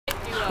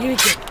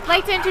I'd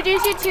like to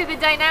introduce you to the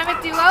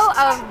dynamic duo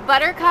of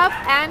Buttercup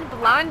and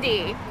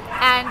Blondie.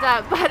 And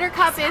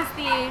Buttercup is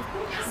the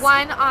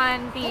one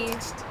on the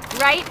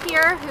right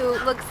here who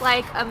looks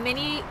like a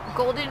mini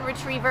golden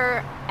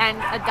retriever and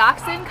a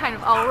dachshund kind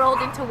of all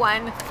rolled into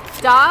one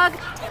dog.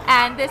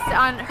 And this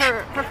on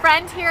her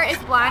friend here is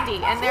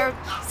Blondie, and they're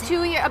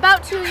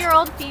about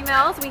 2-year-old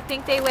females. We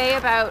think they weigh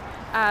about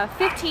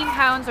 15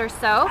 pounds or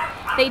so.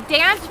 They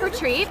dance for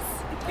treats.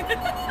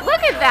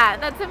 Look at that,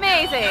 that's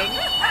amazing.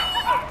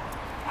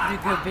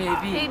 Good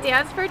baby. They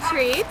dance for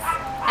treats,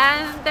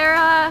 and they're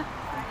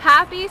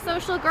happy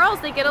social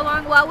girls. They get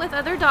along well with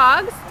other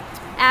dogs,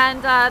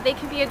 and they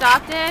can be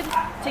adopted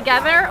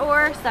together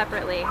or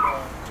separately.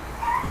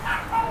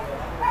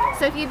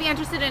 So if you'd be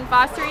interested in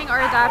fostering or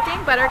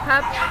adopting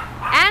Buttercup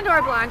and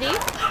or Blondie,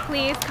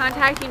 please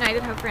contact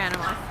United Hope for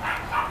Animals.